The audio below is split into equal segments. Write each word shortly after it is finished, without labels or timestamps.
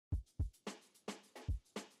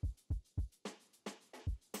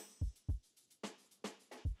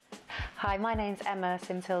Hi, my name's Emma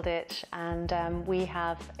Sims-Hilditch, and we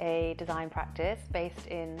have a design practice based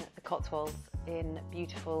in the Cotswolds in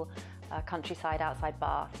beautiful countryside outside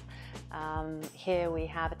Bath. Here we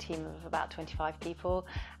have a team of about 25 people,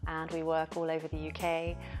 and we work all over the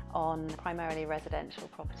UK on primarily residential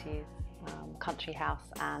properties, country house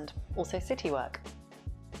and also city work.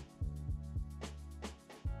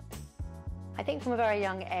 I think from a very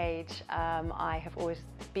young age I have always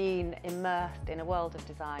been immersed in a world of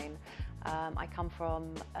design. I come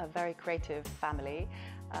from a very creative family.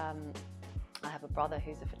 I have a brother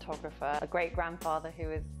who's a photographer, a great-grandfather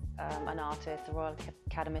who is an artist, a Royal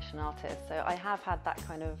Academician artist. So I have had that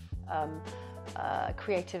kind of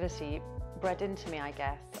creativity bred into me, I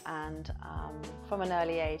guess. And from an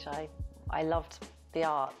early age I loved the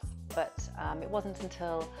arts. But it wasn't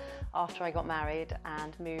until after I got married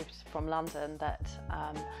and moved from London that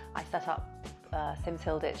I set up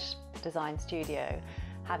Sims-Hilditch Design Studio,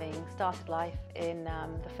 having started life in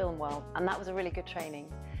the film world, and that was a really good training.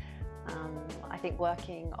 I think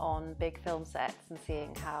working on big film sets and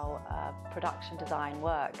seeing how production design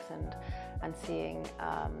works and seeing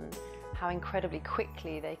how incredibly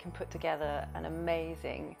quickly they can put together an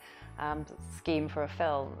amazing scheme for a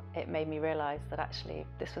film, it made me realise that actually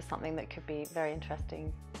this was something that could be very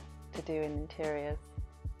interesting to do in interiors.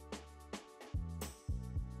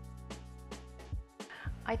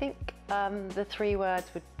 I think the three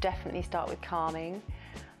words would definitely start with calming.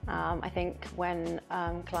 I think when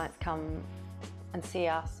clients come and see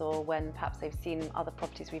us, or when perhaps they've seen other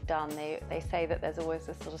properties we've done, they say that there's always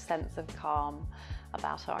this sort of sense of calm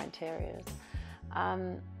about our interiors.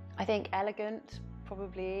 I think elegant,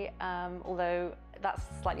 probably, although that's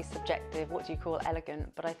slightly subjective. What do you call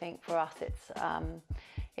elegant? But I think for us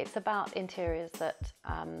it's about interiors that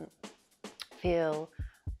feel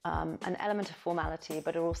an element of formality,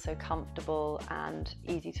 but are also comfortable and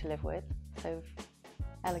easy to live with, so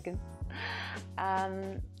elegant.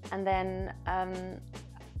 And then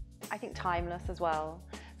I think timeless as well.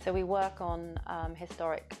 So we work on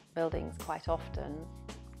historic buildings quite often.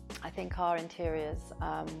 I think our interiors,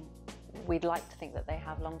 we'd like to think that they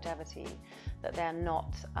have longevity, that they're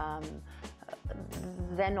not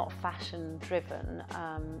fashion driven.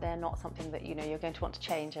 They're not something that you're going to want to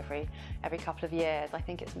change every couple of years. I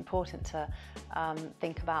think it's important to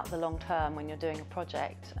think about the long term when you're doing a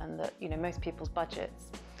project, and that most people's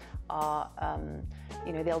budgets are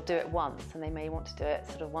they'll do it once, and they may want to do it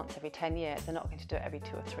sort of once every 10 years. They're not going to do it every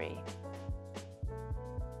 2 or 3.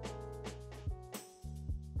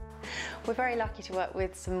 We're very lucky to work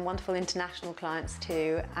with some wonderful international clients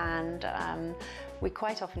too, and we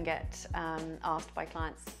quite often get asked by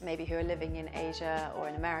clients maybe who are living in Asia or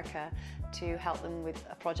in America to help them with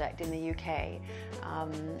a project in the UK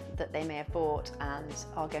that they may have bought and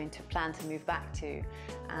are going to plan to move back to.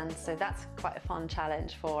 And so that's quite a fun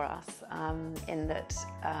challenge for us, in that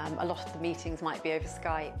a lot of the meetings might be over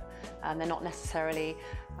Skype, and they're not necessarily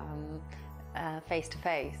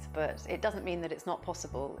face-to-face, but it doesn't mean that it's not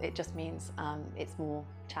possible. It just means it's more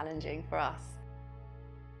challenging for us.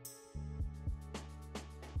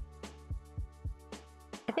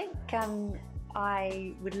 I think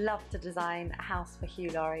I would love to design a house for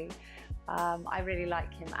Hugh Laurie. I really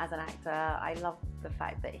like him as an actor. I love the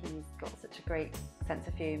fact that he's got such a great sense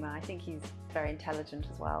of humour. I think he's very intelligent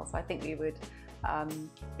as well, so I think we would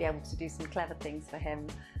be able to do some clever things for him,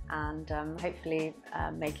 and hopefully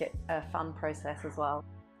make it a fun process as well.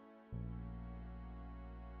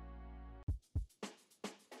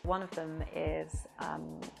 One of them is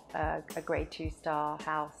a Grade 2 star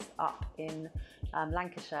house up in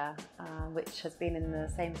Lancashire, which has been in the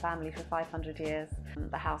same family for 500 years.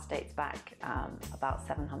 The house dates back about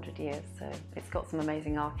 700 years, so it's got some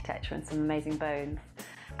amazing architecture and some amazing bones,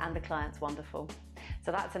 and the client's wonderful.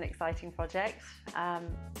 So that's an exciting project.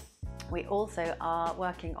 We also are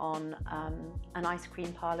working on an ice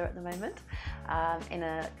cream parlour at the moment, in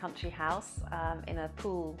a country house, in a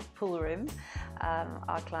pool room.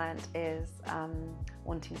 Our client is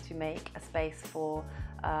wanting to make a space for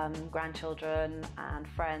grandchildren and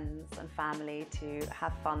friends and family to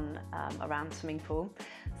have fun around the swimming pool.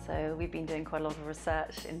 So we've been doing quite a lot of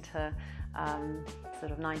research into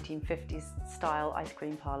sort of 1950s style ice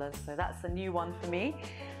cream parlours, so that's a new one for me.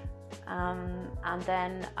 And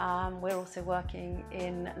then we're also working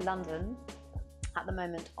in London at the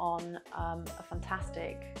moment on a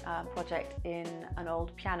fantastic project in an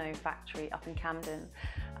old piano factory up in Camden.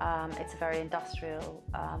 It's a very industrial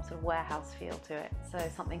sort of warehouse feel to it, so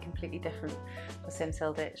something completely different for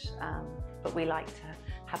Sims-Hilditch, but we like to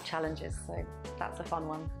have challenges, so that's a fun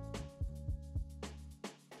one.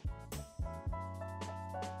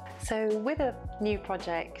 So with a new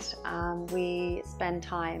project, we spend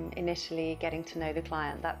time initially getting to know the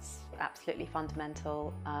client. That's absolutely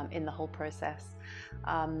fundamental in the whole process.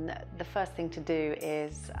 The first thing to do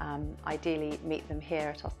is ideally meet them here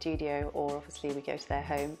at our studio, or obviously we go to their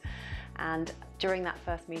home. And during that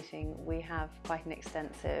first meeting, we have quite an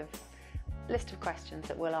extensive list of questions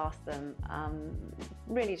that we'll ask them,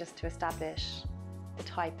 really just to establish the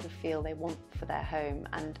type of feel they want for their home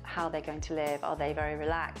and how they're going to live. Are they very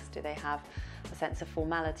relaxed? Do they have a sense of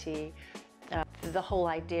formality? The whole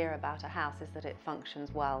idea about a house is that it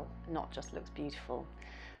functions well, not just looks beautiful.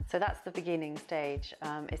 So that's the beginning stage,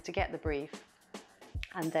 is to get the brief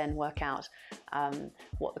and then work out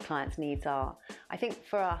what the client's needs are. I think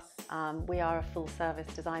for us, we are a full service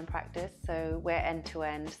design practice, so we're end to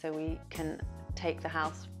end, so we can take the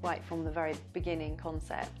house right from the very beginning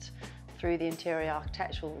concept through the interior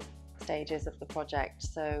architectural stages of the project.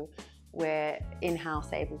 So we're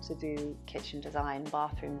in-house able to do kitchen design,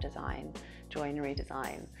 bathroom design, joinery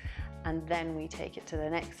design, and then we take it to the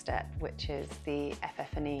next step, which is the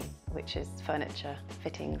FF&E, which is furniture,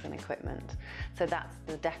 fittings and equipment. So that's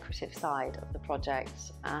the decorative side of the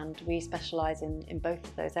project, and we specialise in both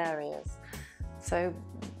of those areas. So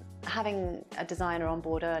having a designer on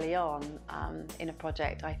board early on in a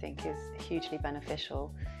project, I think, is hugely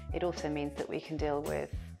beneficial. It also means that we can deal with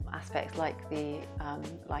aspects like the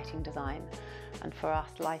lighting design, and for us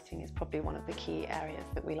lighting is probably one of the key areas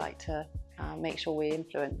that we like to make sure we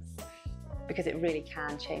influence, because it really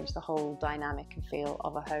can change the whole dynamic and feel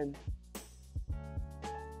of a home.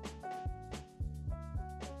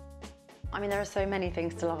 I mean, there are so many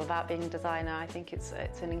things to love about being a designer. I think it's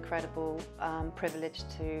an incredible privilege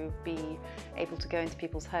to be able to go into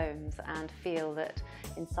people's homes and feel that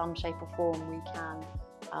in some shape or form we can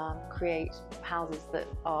create houses that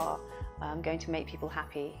are going to make people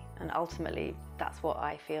happy. And ultimately, that's what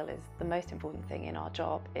I feel is the most important thing in our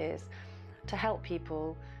job, is to help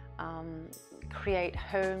people create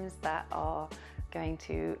homes that are going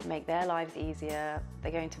to make their lives easier.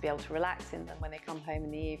 They're going to be able to relax in them when they come home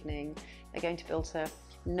in the evening. They're going to be able to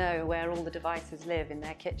know where all the devices live in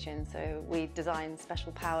their kitchen. So we design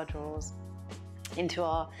special power drawers into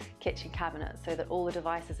our kitchen cabinet so that all the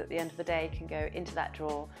devices at the end of the day can go into that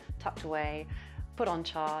drawer, tucked away, put on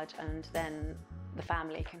charge, and then the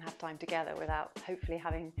family can have time together without hopefully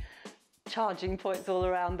having charging points all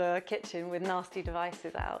around the kitchen with nasty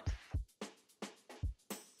devices out.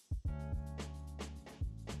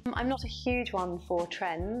 I'm not a huge one for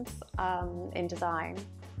trends in design.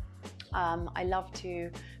 I love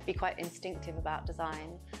to be quite instinctive about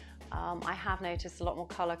design. I have noticed a lot more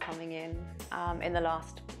colour coming in the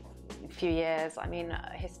last few years. I mean,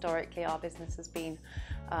 historically our business has been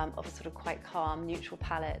of a sort of quite calm, neutral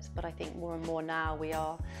palette, but I think more and more now we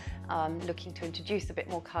are looking to introduce a bit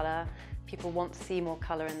more colour. People want to see more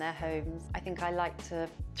colour in their homes. I think I like to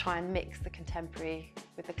try and mix the contemporary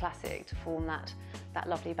with the classic to form that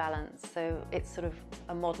lovely balance. So it's sort of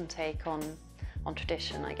a modern take on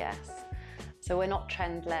tradition, I guess. So we're not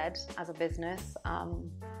trend-led as a business,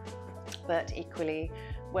 but equally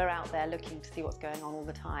we're out there looking to see what's going on all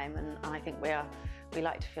the time, and I think we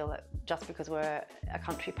like to feel that just because we're a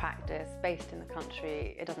country practice based in the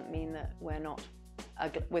country, it doesn't mean that we're not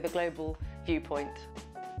with a global viewpoint.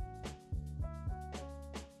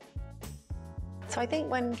 So I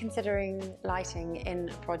think when considering lighting in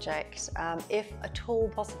a project, if at all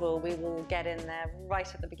possible, we will get in there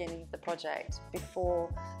right at the beginning of the project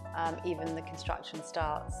before even the construction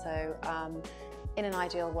starts. So in an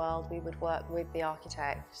ideal world, we would work with the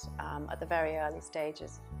architect at the very early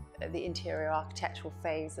stages, the interior architectural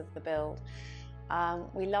phase of the build.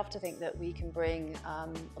 We love to think that we can bring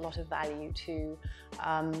a lot of value to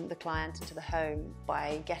the client and to the home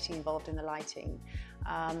by getting involved in the lighting.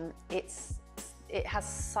 It has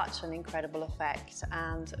such an incredible effect,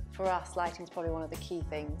 and for us, lighting is probably one of the key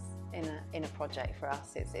things in a project for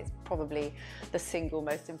us. It's probably the single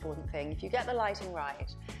most important thing. If you get the lighting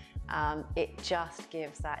right, it just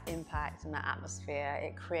gives that impact and that atmosphere.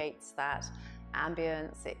 It creates that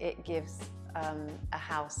ambience. It gives a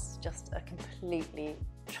house just a completely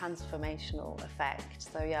transformational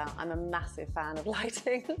effect. So yeah, I'm a massive fan of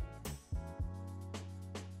lighting.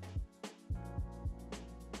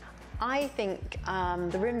 I think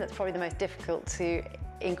the room that's probably the most difficult to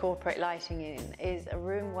incorporate lighting in is a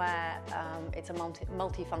room where it's a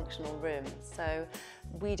multifunctional room. So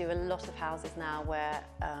we do a lot of houses now where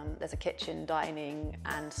there's a kitchen, dining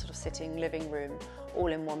and sort of sitting living room all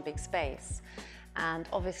in one big space. And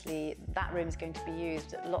obviously that room is going to be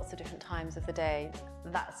used at lots of different times of the day.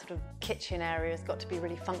 That sort of kitchen area has got to be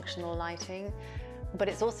really functional lighting. But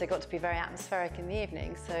it's also got to be very atmospheric in the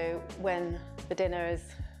evening, so when the dinner is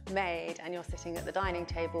made and you're sitting at the dining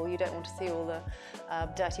table, you don't want to see all the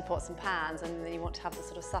dirty pots and pans, and then you want to have the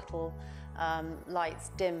sort of subtle lights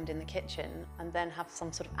dimmed in the kitchen, and then have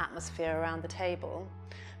some sort of atmosphere around the table,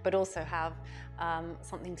 but also have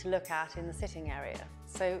something to look at in the sitting area.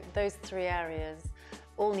 So those three areas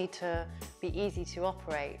all need to be easy to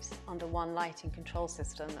operate under one lighting control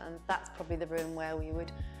system, and that's probably the room where we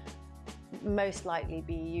would most likely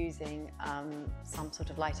be using some sort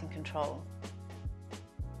of lighting control.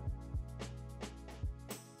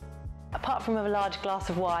 Apart from a large glass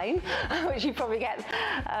of wine, which you probably get,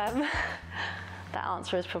 that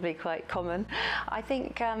answer is probably quite common. I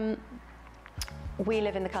think we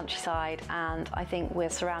live in the countryside, and I think we're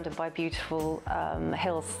surrounded by beautiful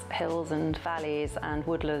hills and valleys and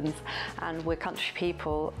woodlands, and we're country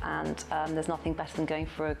people, and there's nothing better than going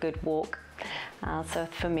for a good walk. So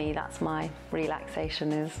for me, that's my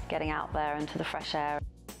relaxation, is getting out there into the fresh air.